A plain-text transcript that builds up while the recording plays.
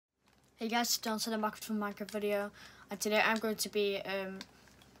Hey guys, John said I'm back from a Minecraft video, and today I'm going to be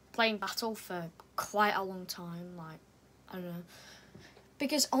playing Battle for quite a long time, like, I don't know,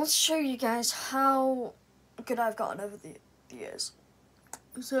 because I want to show you guys how good I've gotten over the years.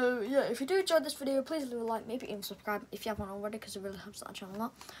 So yeah, if you do enjoy this video, please leave a like, maybe even subscribe if you haven't already, because it really helps that channel a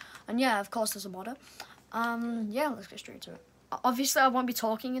lot. And yeah, of course there's a modder. Yeah, let's get straight to it. Obviously I won't be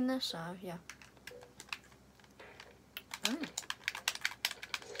talking in this, so yeah.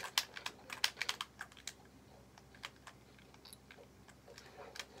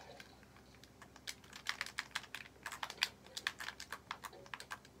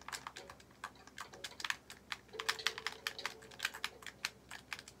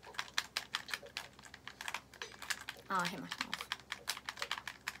 I hit myself.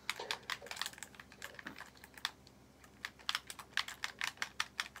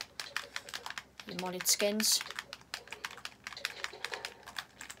 The modded skins.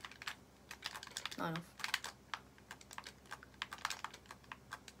 Not enough.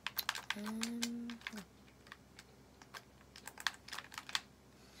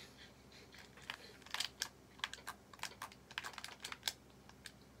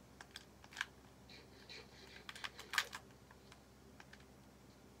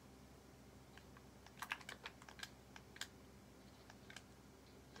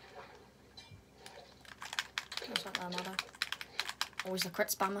 What's that there, modder? Always the crit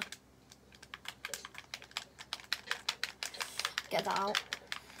spammer. Get that out.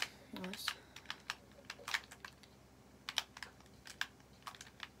 Nice.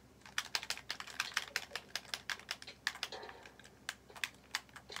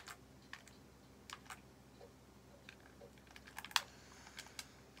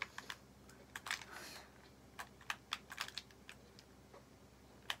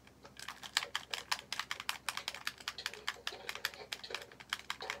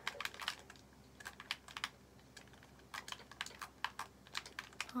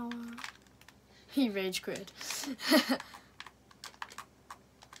 He rage quit.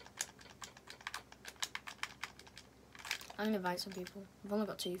 I'm gonna invite some people. I've only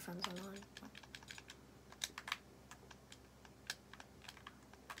got 2 friends online.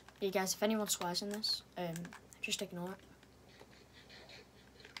 Yeah, guys, if anyone swears in this, just ignore it.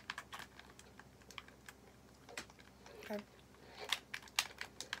 Okay.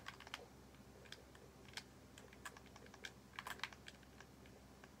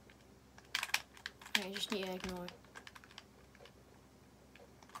 Yeah, you just need to ignore it.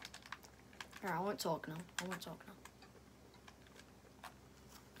 Alright, I won't talk now. I won't talk now.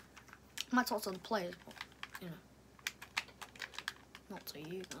 I might talk to the players, but, you know, not to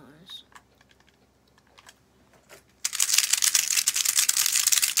you guys.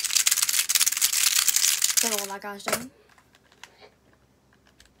 Don't know what that guy's doing.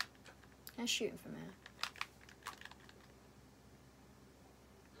 I'm shooting from here.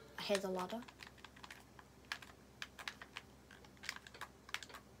 I hear the ladder.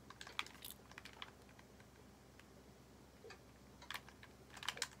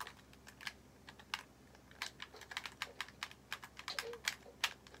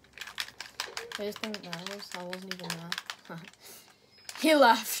 I just think I wasn't even there. He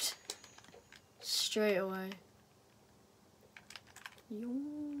left straight away. Yo.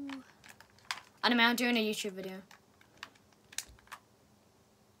 Anime, I'm doing a YouTube video.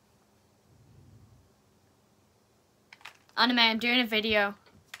 Anime, I'm doing a video.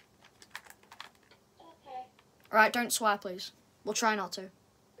 Okay. Alright, don't swear, please. We'll try not to.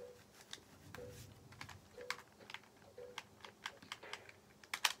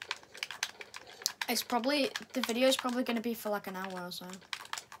 It's probably, the video is probably going to be for like an hour or so. I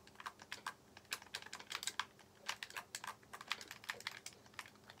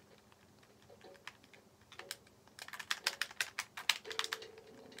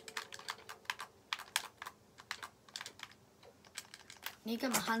need to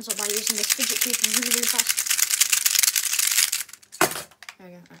get my hands up by using this fidget cube really, really fast. There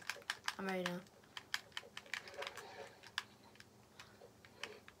we go. Right. I'm ready now.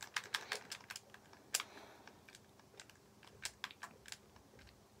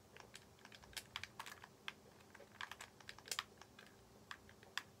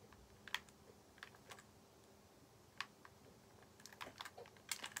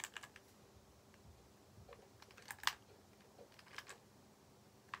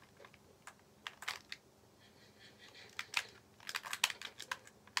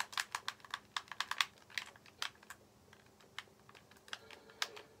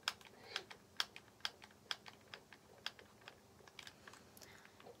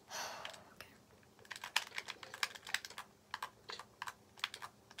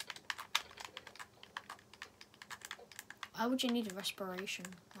 Why would you need a respiration?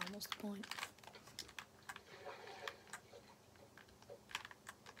 Like, what's the point?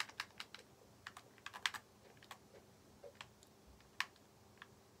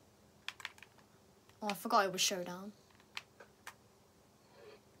 Oh, I forgot it was Showdown.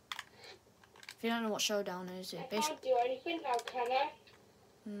 If you don't know what Showdown is, it basically... I can't do anything now, can I?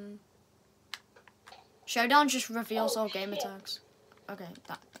 Showdown just reveals all gamer tags. Okay,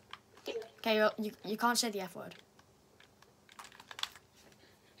 that... Okay, you can't say the F word.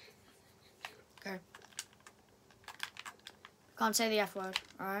 Okay. Can't say the F word,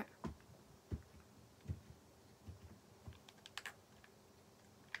 alright?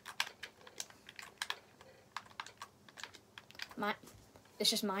 It's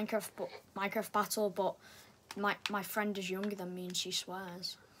just Minecraft battle, but my friend is younger than me and she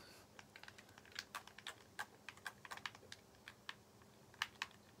swears.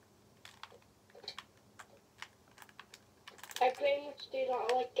 I pretty much do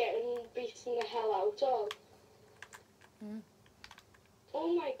not like getting beaten the hell out of.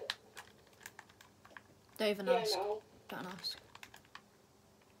 Oh my god. Don't even ask. No. Don't ask.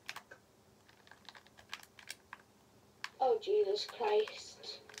 Oh Jesus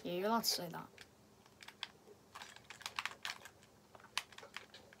Christ. Yeah, you're allowed to say that.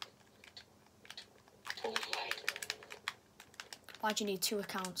 Oh my god. Why do you need 2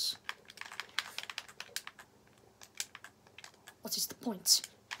 accounts? What is the point?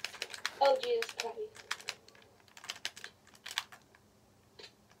 Oh Jesus Christ.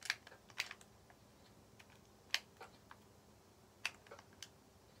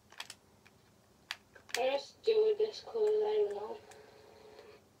 I just do this because I don't know.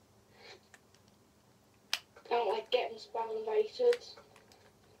 I don't like getting spam invited.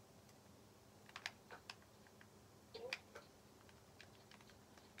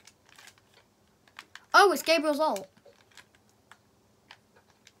 Oh, it's Gabriel's ult.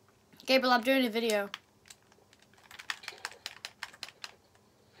 Gabriel, I'm doing a video.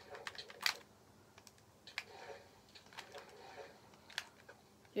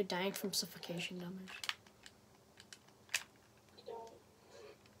 You're dying from suffocation damage.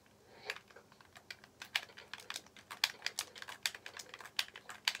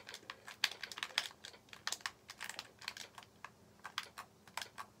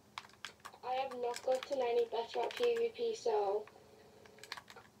 I have not gotten any better at PvP, so...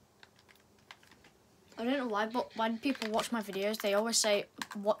 I don't know why, but when people watch my videos, they always say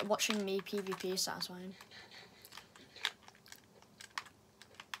watching me PvP is satisfying.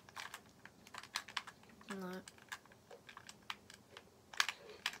 No.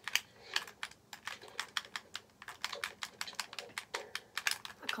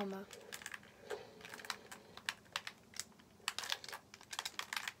 A combo.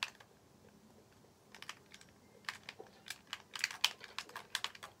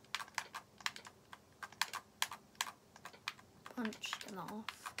 Punch, get that off.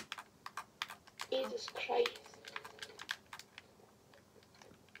 Jesus Christ.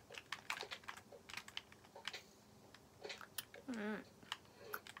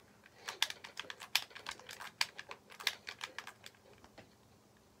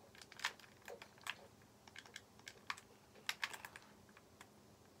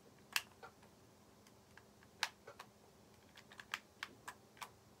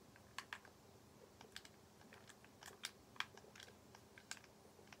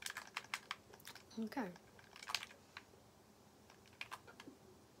 Okay.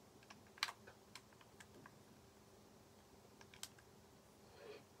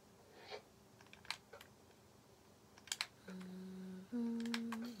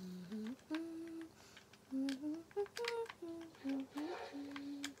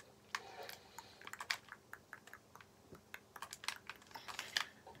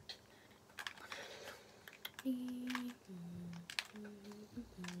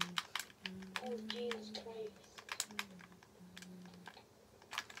 Oh Jesus Christ.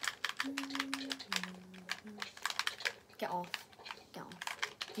 Get off. Get off.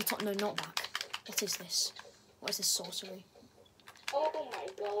 You talk, no, not back. What is this? What is this sorcery? Oh my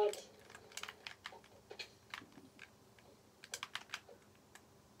god.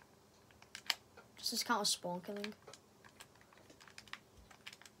 Does this count as spawn killing?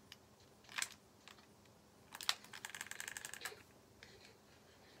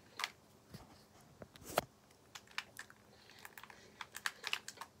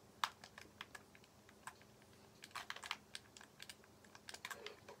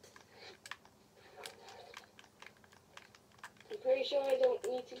 I'm pretty sure I don't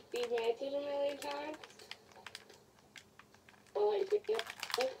need to be murdered a million times. Or like, yeah.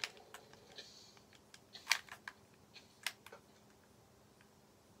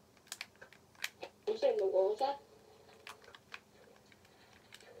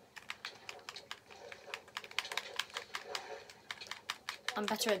 I'm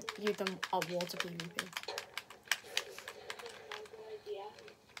better at you than at water PvP.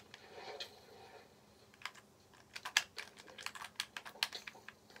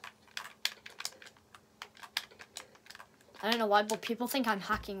 I don't know why, but people think I'm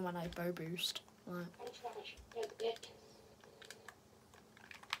hacking when I bow boost. Like,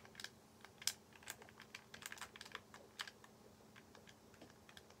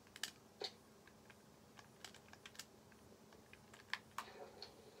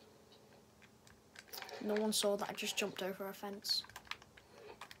 no one saw that I just jumped over a fence.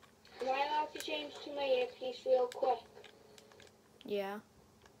 Am I allowed to change to my earpiece real quick? Yeah.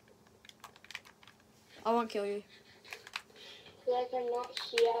 I won't kill you. Like I'm not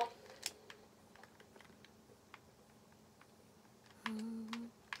here.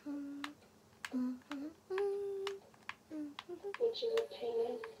 Which is a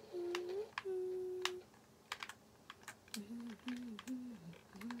pain.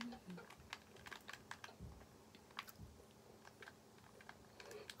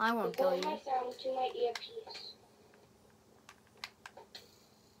 I won't kill you. My sound to my earpiece.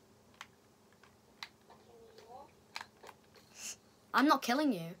 I'm not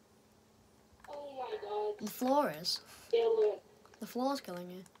killing you. Oh my god. The floor is. Dylan. The floor's killing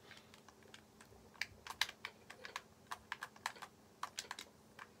you.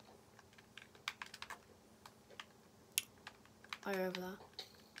 Are you over there?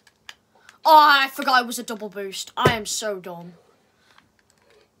 Oh, I forgot it was a double boost. I am so dumb.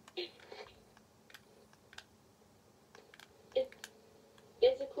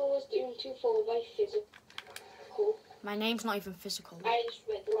 Physical was doing too full by physical. My name's not even physical. I just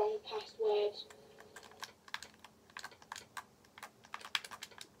read the wrong password.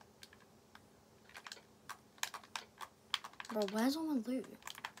 Bro, where's all my loot?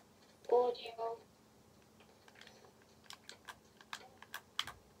 Audio.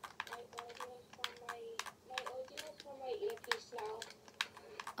 My audio is from my earpiece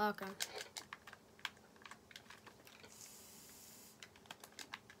now. Okay.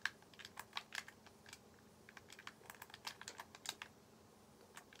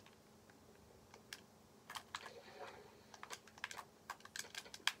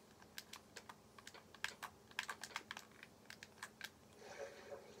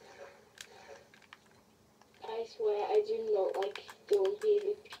 I swear I do not like doing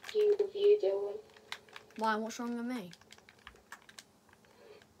PvP with you doing. Why? What's wrong with me?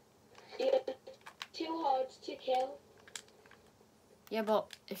 You're too hard to kill. Yeah, but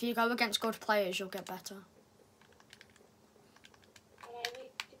if you go against good players, you'll get better. And I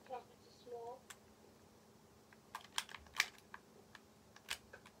need to practice more.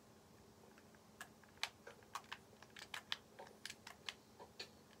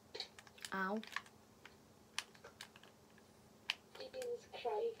 Ow. Jesus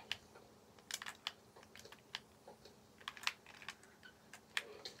Christ.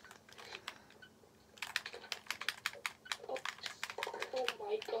 Oh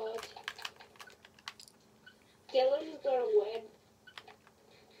my god. Dylan's gonna win.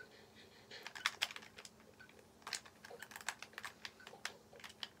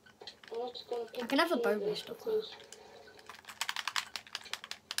 I'm just gonna I can have a bow this boost up there. because-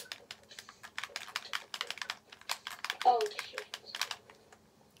 Oh shit.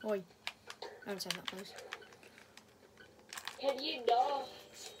 Oi. Don't say that, please. Can you not?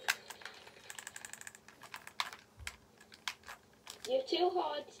 You're too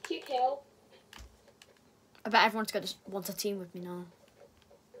hard to kill. I bet everyone's gonna want a team with me now.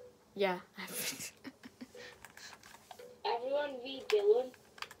 Yeah. Everyone v Dylan.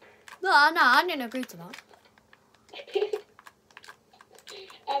 No, I didn't agree to that.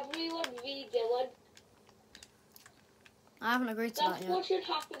 Everyone v Dylan. I haven't agreed to That's that yet. what should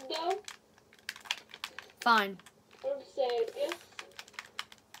happen though. Fine. I'm serious.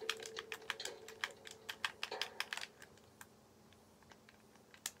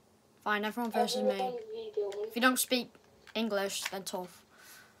 Fine, everyone versus Everyone me. v Dylan. If you don't speak English, then tough.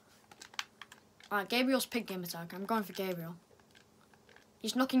 Alright, Gabriel's pig game attack. I'm going for Gabriel.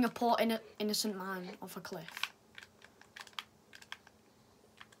 He's knocking a poor innocent man off a cliff.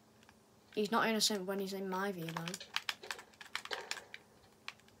 He's not innocent when he's in my view, though.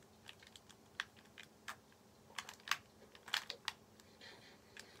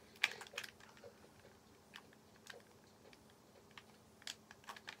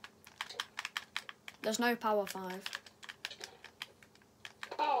 There's no power 5.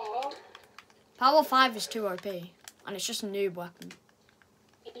 Aww. Power 5 is too OP, and it's just a noob weapon.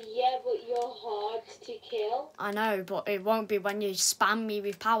 Yeah, but you're hard to kill. I know, but it won't be when you spam me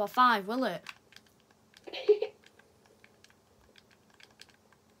with power 5, will it?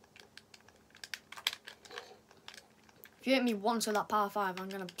 If you hit me once with that power 5, I'm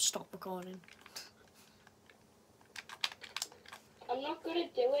gonna stop recording. I'm not gonna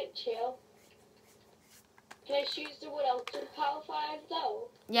do it, chill. Can I choose the one else with power 5 though?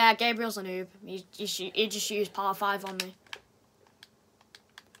 Yeah, Gabriel's a noob. He just used power 5 on me.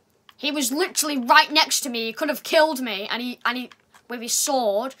 He was literally right next to me. He could have killed me, and he with his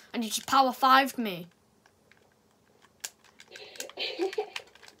sword, and he just power 5'd me.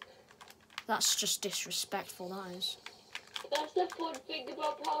 That's just disrespectful, that is. That's the fun thing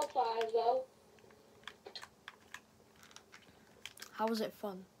about power 5 though. How was it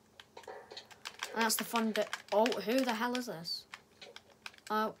fun? And that's the fun bit. Oh, who the hell is this?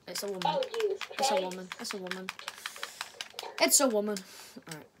 Oh, it's a woman. Oh, Jesus Christ. It's a woman. It's a woman. It's a woman.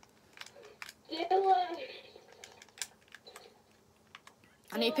 Alright. Dylan.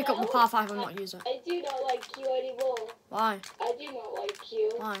 I need to pick up the power 5 and not use it. I do not like you anymore. Why? I do not like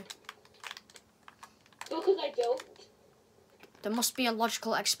you. Why? Because I don't. There must be a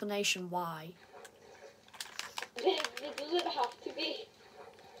logical explanation why. There doesn't have to be.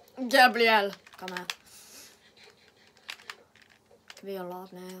 Gabriel, come here. Give me your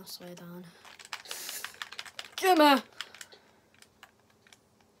lord now, slow down. Come here.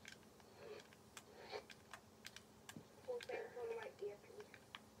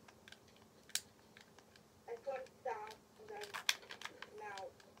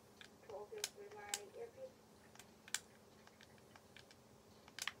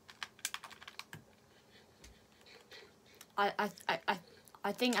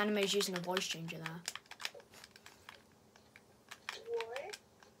 I think Anime's using a voice changer there. What?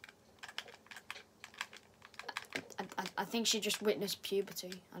 I think she just witnessed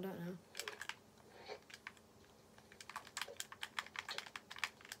puberty. I don't know.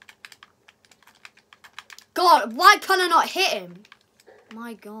 God, why can I not hit him?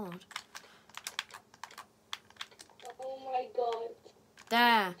 My God. Oh my God.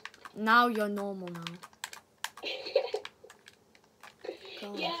 There. Now you're normal now.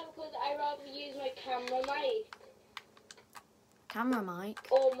 God. Yeah, because I rather use my camera mic. Camera mic?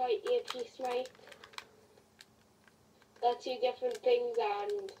 Or my earpiece mic. They're two different things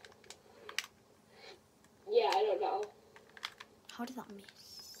and... Yeah, I don't know. How did that miss?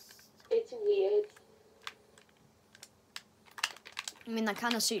 It's weird. I mean, that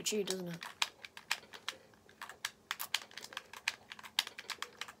kind of suits you, doesn't it?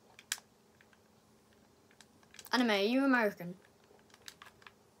 Anime, are you American?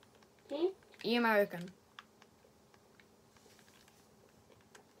 Hmm? Are you American?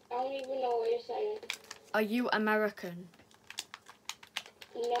 I don't even know what you're saying. Are you American?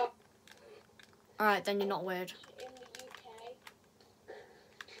 No. Alright, then you're not weird. In the UK.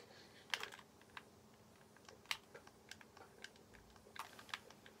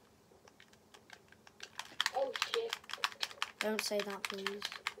 Oh shit. Don't say that, please.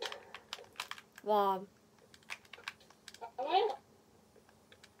 Wow. Am I?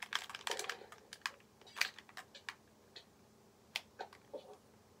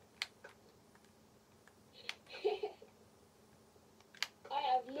 I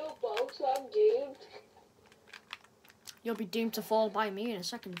have no bow, so I'm doomed. You'll be doomed to fall by me in a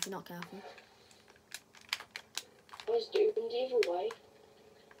second if you're not careful. I was doomed either way.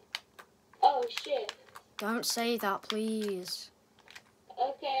 Oh shit. Don't say that, please.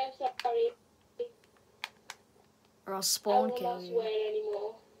 Okay, I'm sorry. Or I'll I spawn will kill not you. swear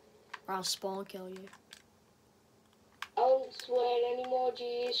anymore. Or I'll spawn kill you. I won't swear anymore,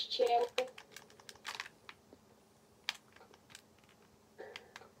 jeez, chill.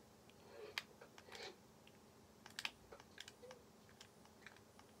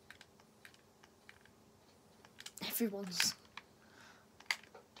 Everyone's.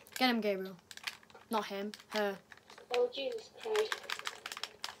 Get him, Gabriel. Not him, her. Oh, Jesus Christ.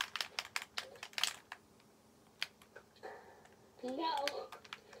 No.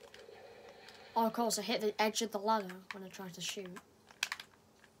 Oh, of course, I hit the edge of the ladder when I tried to shoot.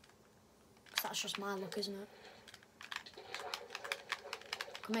 'Cause that's just my luck, isn't it?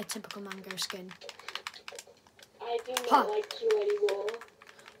 Come here, typical mango skin. I do not Huh. like you anymore.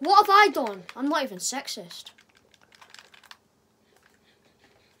 What have I done? I'm not even sexist.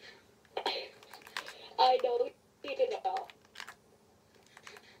 I know you did not.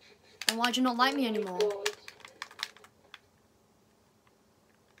 And why do you not like me Oh my anymore? God.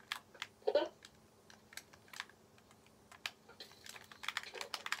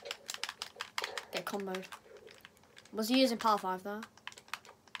 Get comboed. Was he using power 5 there?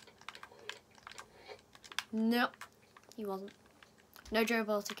 Nope. He wasn't. No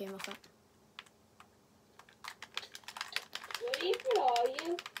durability game off it. Where even are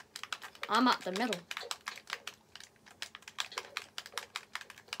you? I'm at the middle.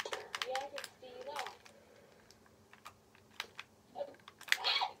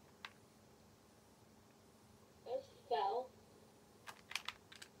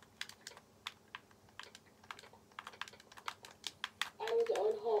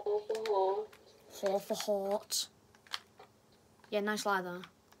 Half a heart. Yeah, nice lie there.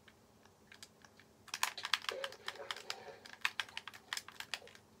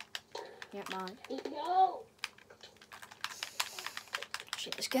 Yep, mine. No.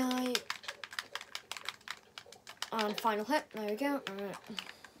 Shoot this guy. And final hit. There we go. Alright.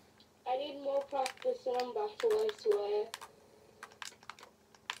 I need more practice on battle, I swear.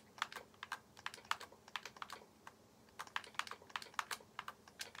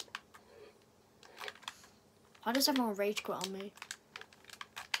 Why does everyone rage quit on me?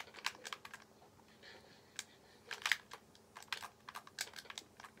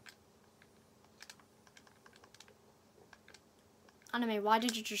 Anime, why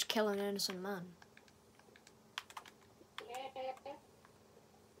did you just kill an innocent man?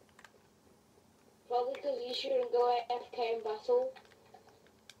 Probably because you shouldn't go AFK in battle.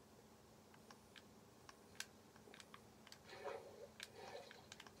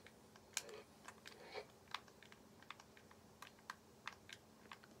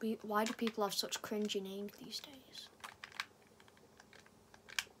 Why do people have such cringy names these days?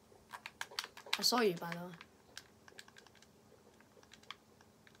 I saw you, by the way.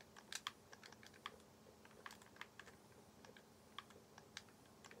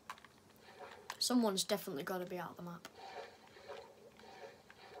 Someone's definitely got to be out of the map.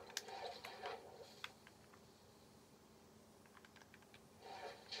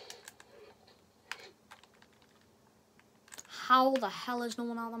 How the hell is no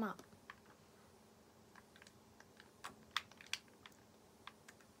one out of the map?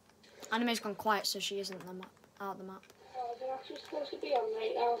 Anime's gone quiet, so she isn't out of the map. Oh, they're actually supposed to be on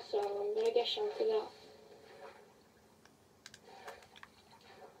right now, so I'm gonna get shouted at.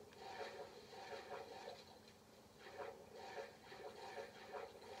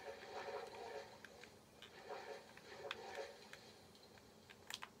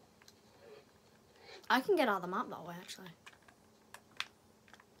 I can get out of the map that way, actually.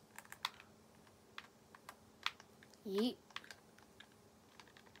 Yeet.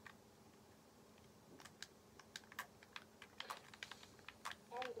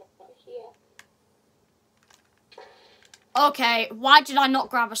 Here. Okay, why did I not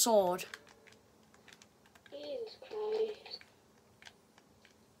grab a sword? Jesus Christ.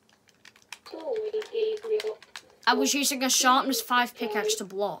 Go away, Gabriel. I was using a sharpness 5 pickaxe to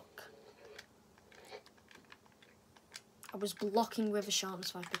block. I was blocking with a sharpness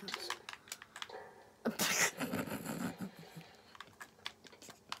 5 pickaxe.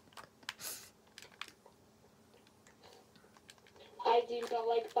 I do not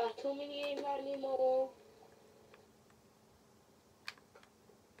like battle minigame anymore.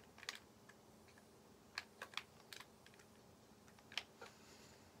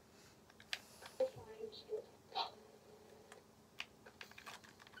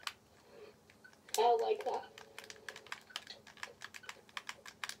 I like that.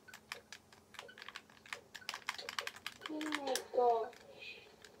 Oh my gosh.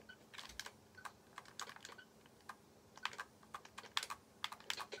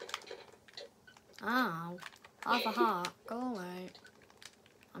 Ow. Half a heart. Go away.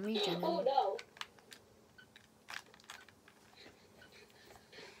 I'm regening. Oh no.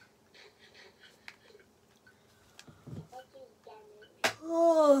 That does damage.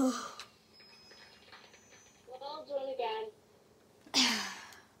 Oh. Well done again.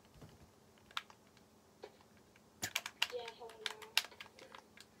 Yeah, hell no.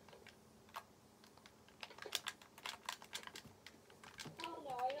 Oh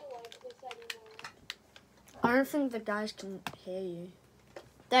no, I don't like this anymore. I don't think the guys can hear you.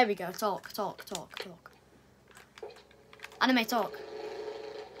 There we go. Talk, talk, talk, talk. Anime, talk.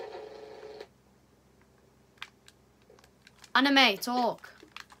 Anime, talk.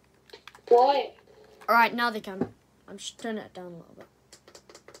 What? Alright, now they can. I'm just turning it down a little bit.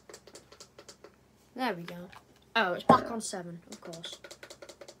 There we go. Oh, it's back on 7, of course.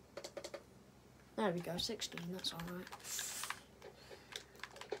 There we go, 16, that's alright.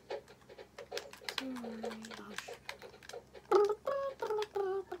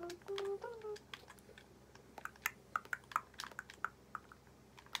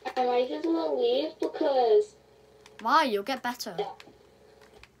 I might as well leave because Why? You'll get better.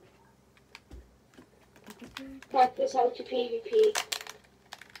 practice how to PvP.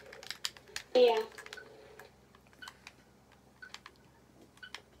 Yeah.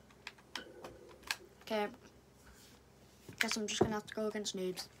 Okay. Guess I'm just gonna have to go against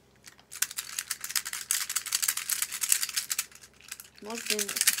noobs. Was doing it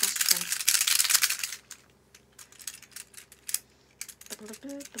the fast one.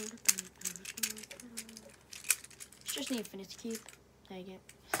 It's just an infinity cube. There you go.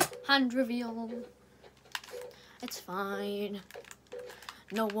 Hand reveal. It's fine.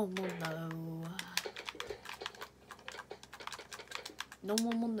 No one will know. No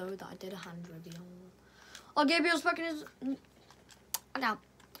one will know that I did a hand reveal. Oh, Gabriel's fucking his account.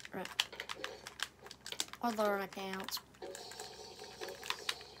 Right. Other accounts.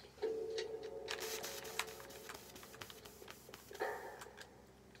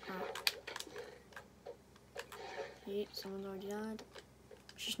 Yeah, someone's already died.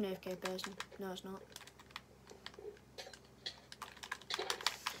 It's just an AFK person. No, it's not.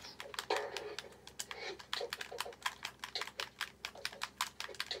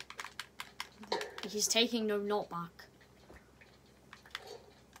 He's taking no not back.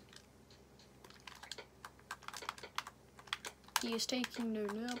 He is taking no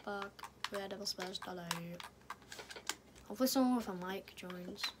not back. Where double spares that out. Hopefully someone with a mic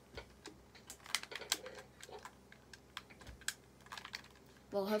joins.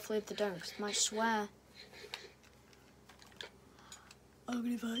 Well, hopefully if they don't, 'cause they might swear. I'm gonna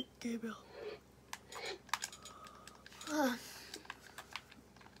invite Gabriel.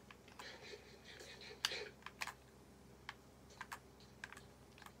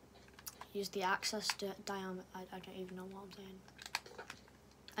 Use the access diameter. I don't even know what I'm saying.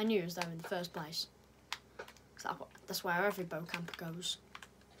 I knew it was there in the first place. That's where every bow camper goes.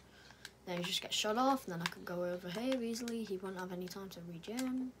 Then he just gets shot off, and then I could go over here easily. He won't have any time to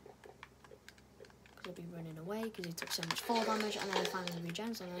regen. Because he'll be running away because he took so much fall damage, and then he finally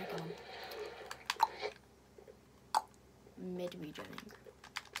regens, and then I go mid-regening.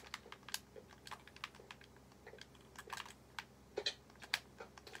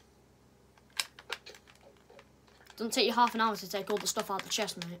 Doesn't take you half an hour to take all the stuff out of the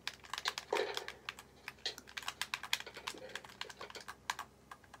chest, mate.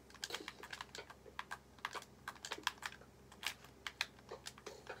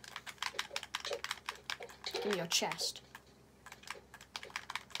 Give me your chest.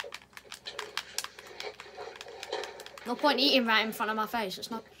 No point eating right in front of my face.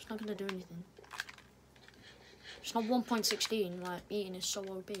 It's not gonna do anything. It's not 1.16. Like eating is so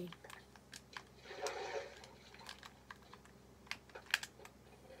OP.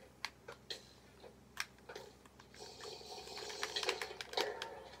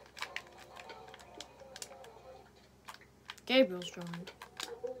 Gabriel's joined.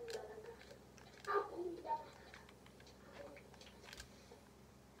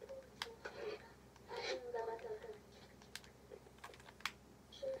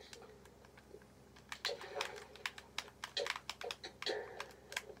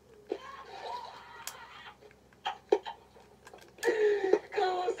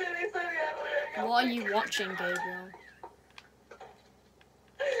 What are you watching, Gabriel?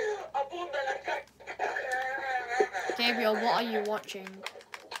 Gabriel, what are you watching?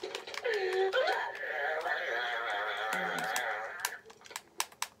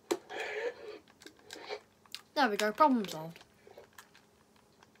 There we go, problem solved.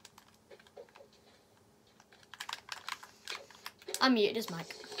 I muted his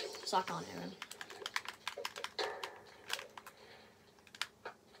mic, so I can't hear him.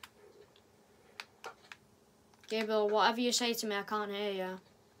 Gabriel, whatever you say to me, I can't hear you.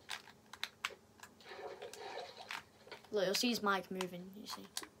 Look, you'll see his mic moving, you see.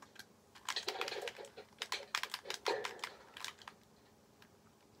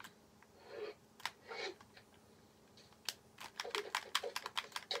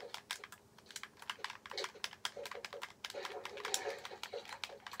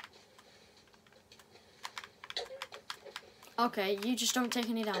 Okay, you just don't take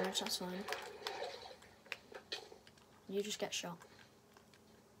any damage, that's fine. You just get shot.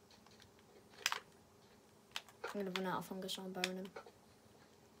 I'm gonna run out of fungus, so I'm burning him.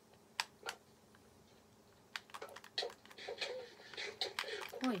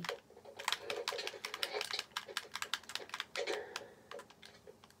 Oi.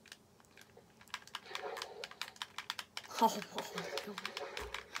 Oh my god.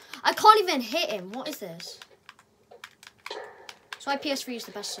 I can't even hit him. What is this? That's why PS3 is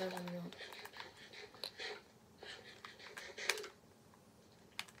the best server in the world.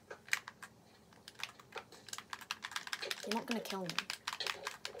 You're not gonna kill me.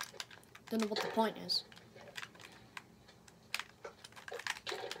 Don't know what the point is.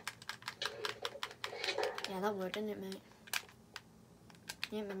 Yeah, that worked, didn't it, mate?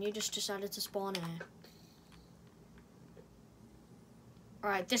 Yeah, man, you just decided to spawn here.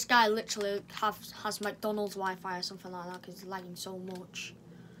 Alright, this guy literally has McDonald's Wi-Fi or something like that because he's lagging so much.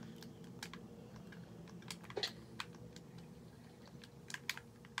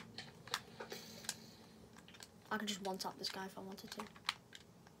 I could just one-tap this guy if I wanted to.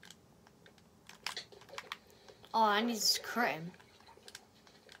 Oh, I need to crit him.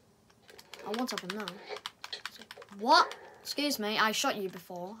 I one-tap him now. What? Excuse me, I shot you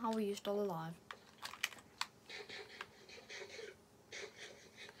before. How are you still alive?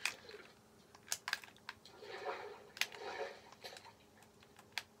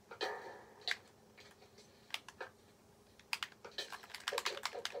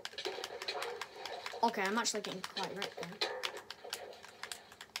 Okay, I'm actually getting quite wrecked there.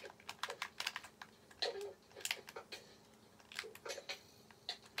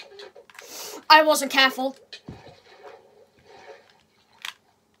 I wasn't careful.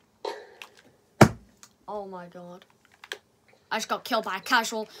 Oh my god. I just got killed by a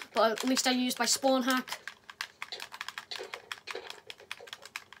casual, but at least I used my spawn hack.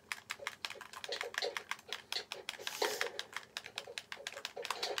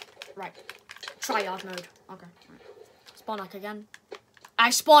 Right. Tryhard mode. Okay. Right. Spawn hack again. I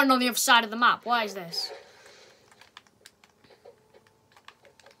spawned on the other side of the map. What is this?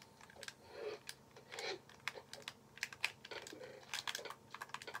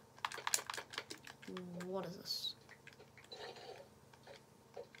 What is this?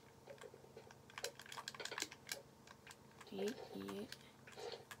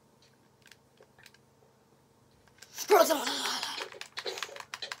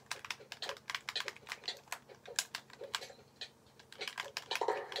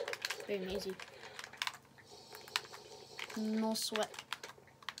 Boom, easy. No sweat.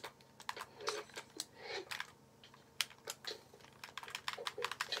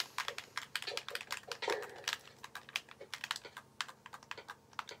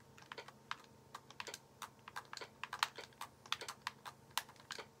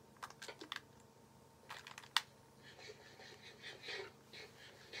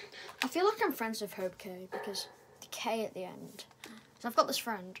 I feel like I'm friends with Hope K because the K at the end. So I've got this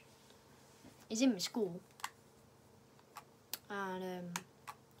friend. He's in my school. And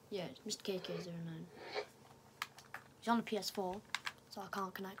yeah, it's Mr. KK09. He's on a PS4, so I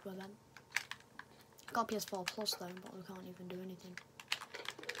can't connect with him. I've got a PS4 Plus though, but we can't even do anything.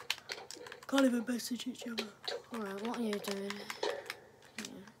 Can't even message each other. Alright, what are you doing? Yeah.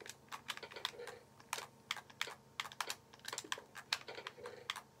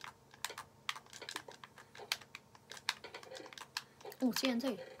 Oh,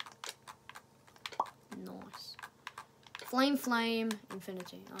 TNT. Nice. Flame,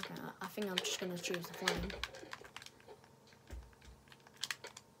 infinity. Okay, I think I'm just gonna choose the flame.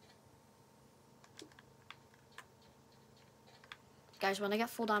 Guys, when I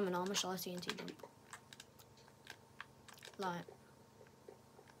get full diamond armor, shall I TNT jump? Like.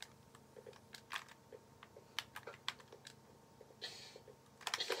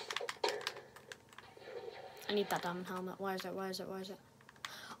 I need that diamond helmet. Where is it? Where is it? Where is it?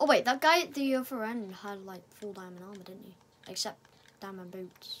 Oh wait, that guy at the other end had like full diamond armor, didn't he? Except diamond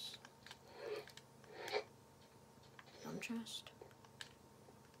boots. Diamond chest.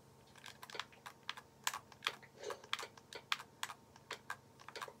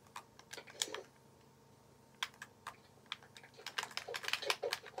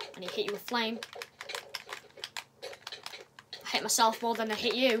 And he hit you with flame. I hit myself more than I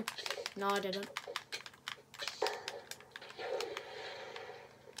hit you. No, I didn't.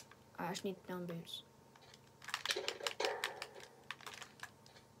 I just need down boots.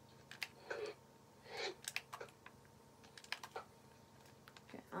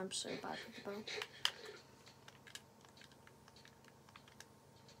 Okay, I'm so bad with the bow.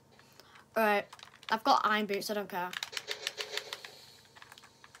 Alright, I've got iron boots, I don't care.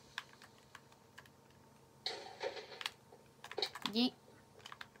 Yeet.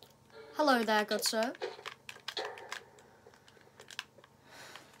 Hello there, good sir.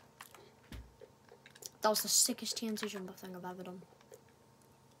 That was the sickest TNT jump I think I've ever done.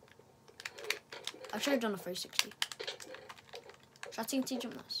 I should have done a 360. Should I TNT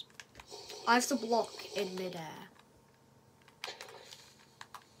jump this? I have to block in midair.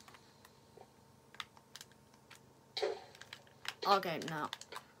 Okay, no.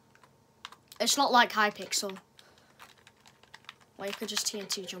 It's not like Hypixel, where you could just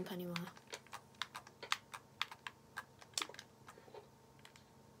TNT jump anywhere.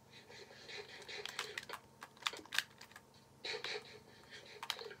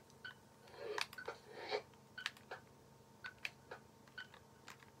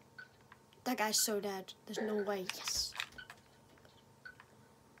 That guy's so dead. There's no way. Yes.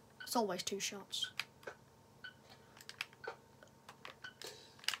 It's always 2 shots.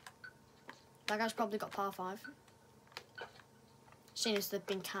 That guy's probably got par 5. Seeing as they've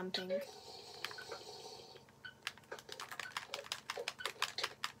been camping.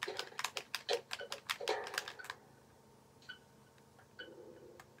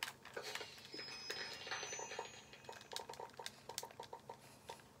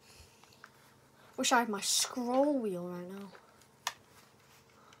 Wish I had my scroll wheel right now.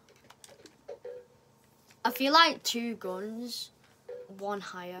 I feel like 2 guns, 1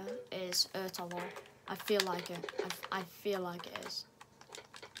 higher is hurt a lot. I feel like it. I feel like it is.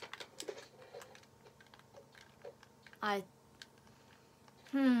 I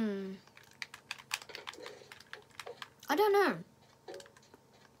don't know.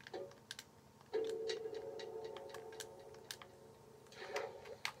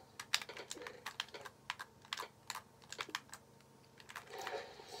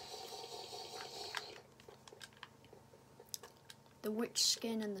 The witch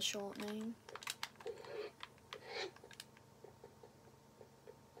skin and the short name.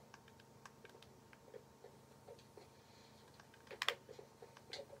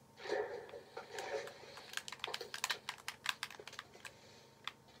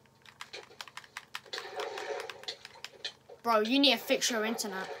 Bro, you need to fix your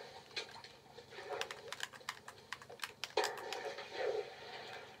internet.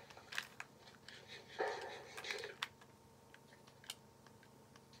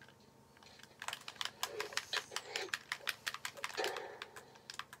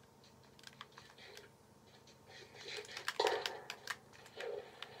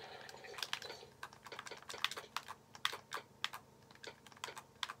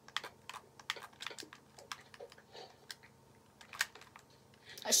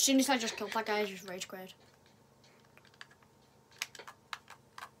 As soon as I just killed that guy, I just rage quit.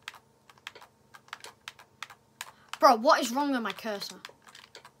 Bro, what is wrong with my cursor?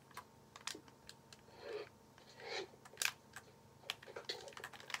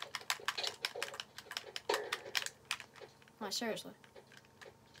 Like, seriously.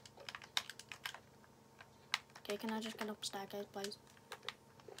 Okay, can I just get up staircase, please?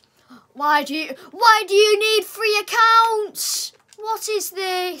 Why do you need 3 accounts? What is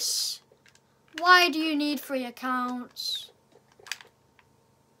this? Why do you need 3 accounts?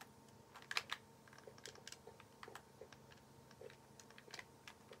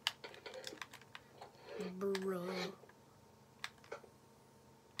 Bro.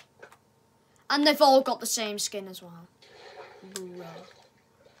 And they've all got the same skin as well. Bro.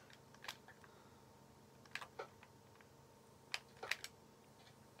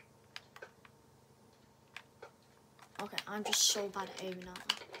 Okay, I'm just so bad at aiming at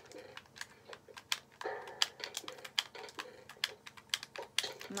that.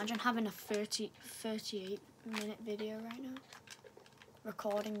 Imagine having a 38-minute video right now.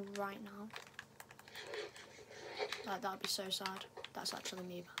 Recording right now. Like, that'd be so sad. That's actually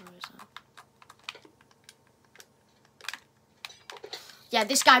me behind myself. Yeah,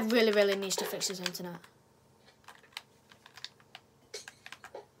 this guy really needs to fix his internet.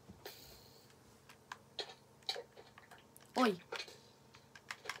 Oi.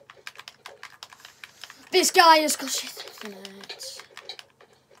 This guy has got shit internet.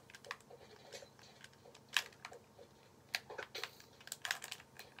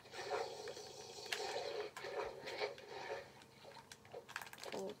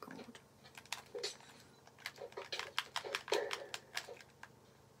 Oh god.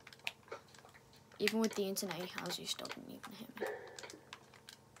 Even with the internet he has, you still didn't even hit me.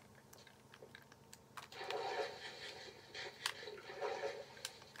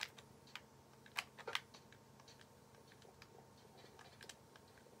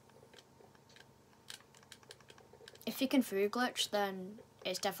 If you can food glitch, then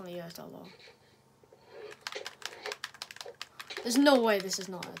it's definitely Urtolo. There's no way this is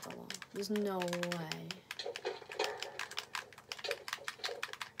not Urtolo. There's no way.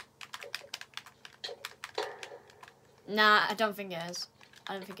 Nah, I don't think it is.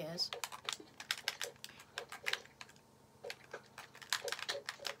 I don't think it is.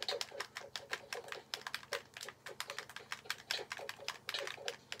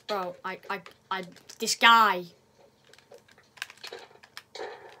 Bro, this guy.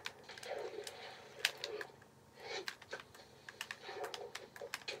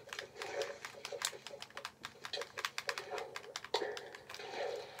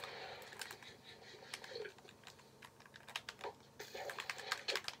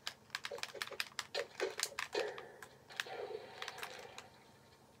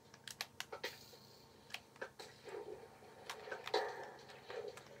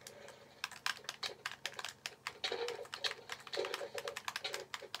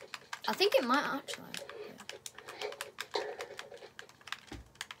 I think it might actually.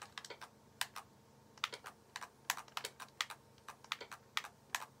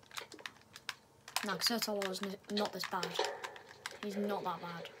 No, because Urtolo is not this bad. He's not that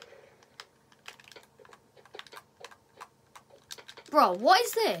bad. Bro, what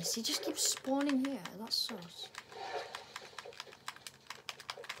is this? He just keeps spawning here. That's sus.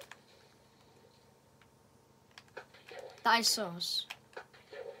 That is sus.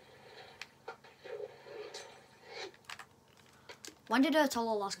 When did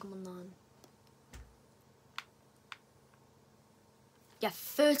Turtle last come online? Yeah,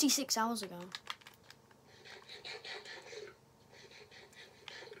 36 hours ago.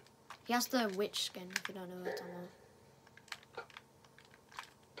 He has the witch skin, if you don't know what I'm on.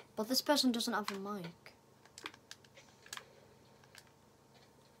 But this person doesn't have a mic.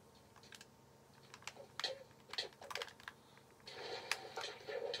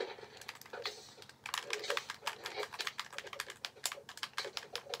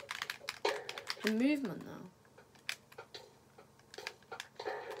 The movement, though.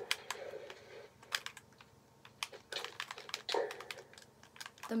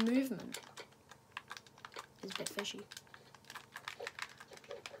 The movement is a bit fishy.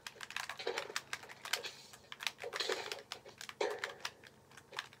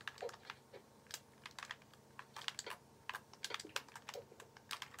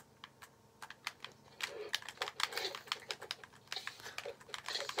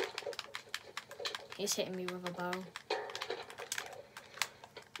 He's hitting me with a bow.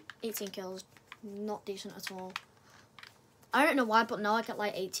 18 kills, not decent at all. I don't know why, but now I get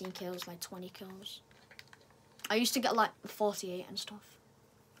like 18 kills, like 20 kills. I used to get like 48 and stuff,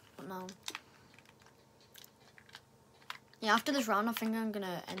 but now. Yeah, after this round, I think I'm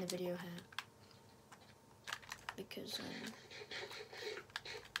gonna end the video here. Because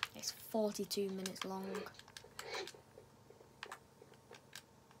it's 42 minutes long.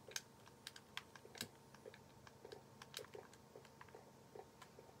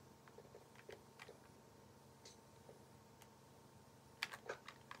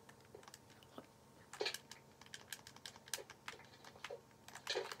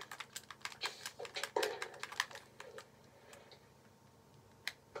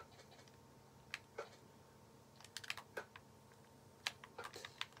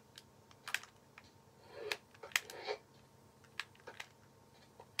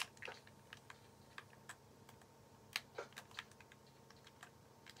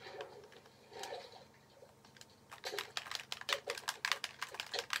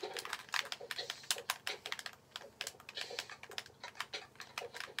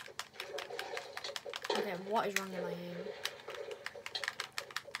 Okay, what is wrong with my aim?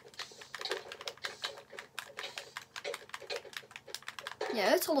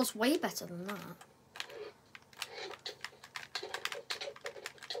 Yeah, it told us way better than that.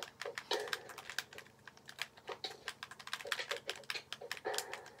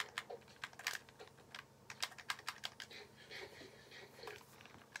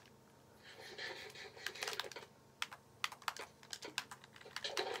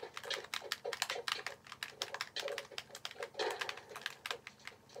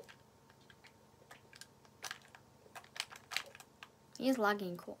 He is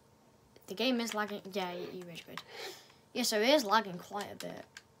lagging. The game is lagging. Yeah, you rage good. Yeah, so it is lagging quite a bit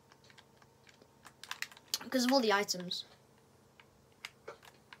because of all the items.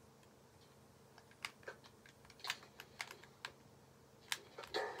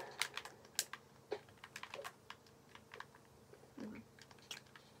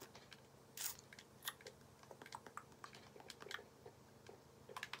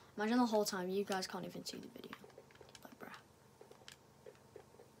 Imagine the whole time you guys can't even see the video.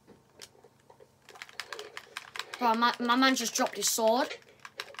 Bro, my man just dropped his sword.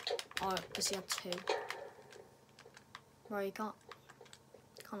 Oh, because he had two. Bro, you can't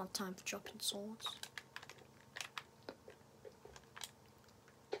have time for dropping swords.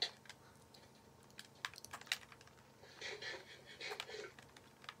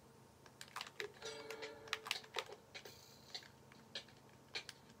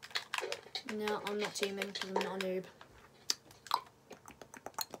 No, I'm not teaming because I'm not a noob.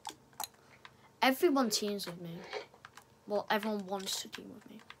 Everyone teams with me. Well, everyone wants to team with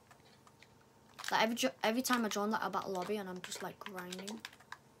me. Like every time I join like a battle lobby and I'm just like grinding,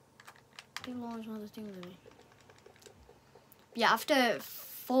 people always want to team with me. Yeah, after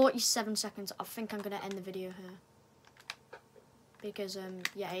 47 seconds, I think I'm gonna end the video here because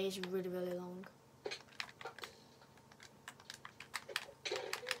yeah, it is really long.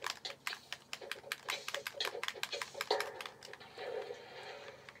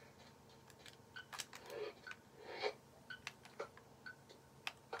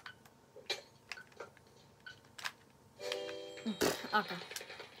 Okay.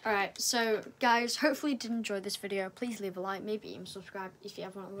 Alright, so guys, hopefully you did enjoy this video. Please leave a like, maybe even subscribe if you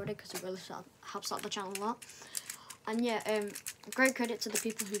haven't already, because it really helps out the channel a lot. And yeah, great credit to the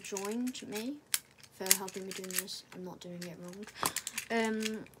people who joined me for helping me doing this and not doing it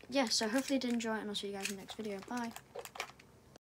wrong. Yeah, so hopefully you did enjoy it, and I'll see you guys in the next video. Bye.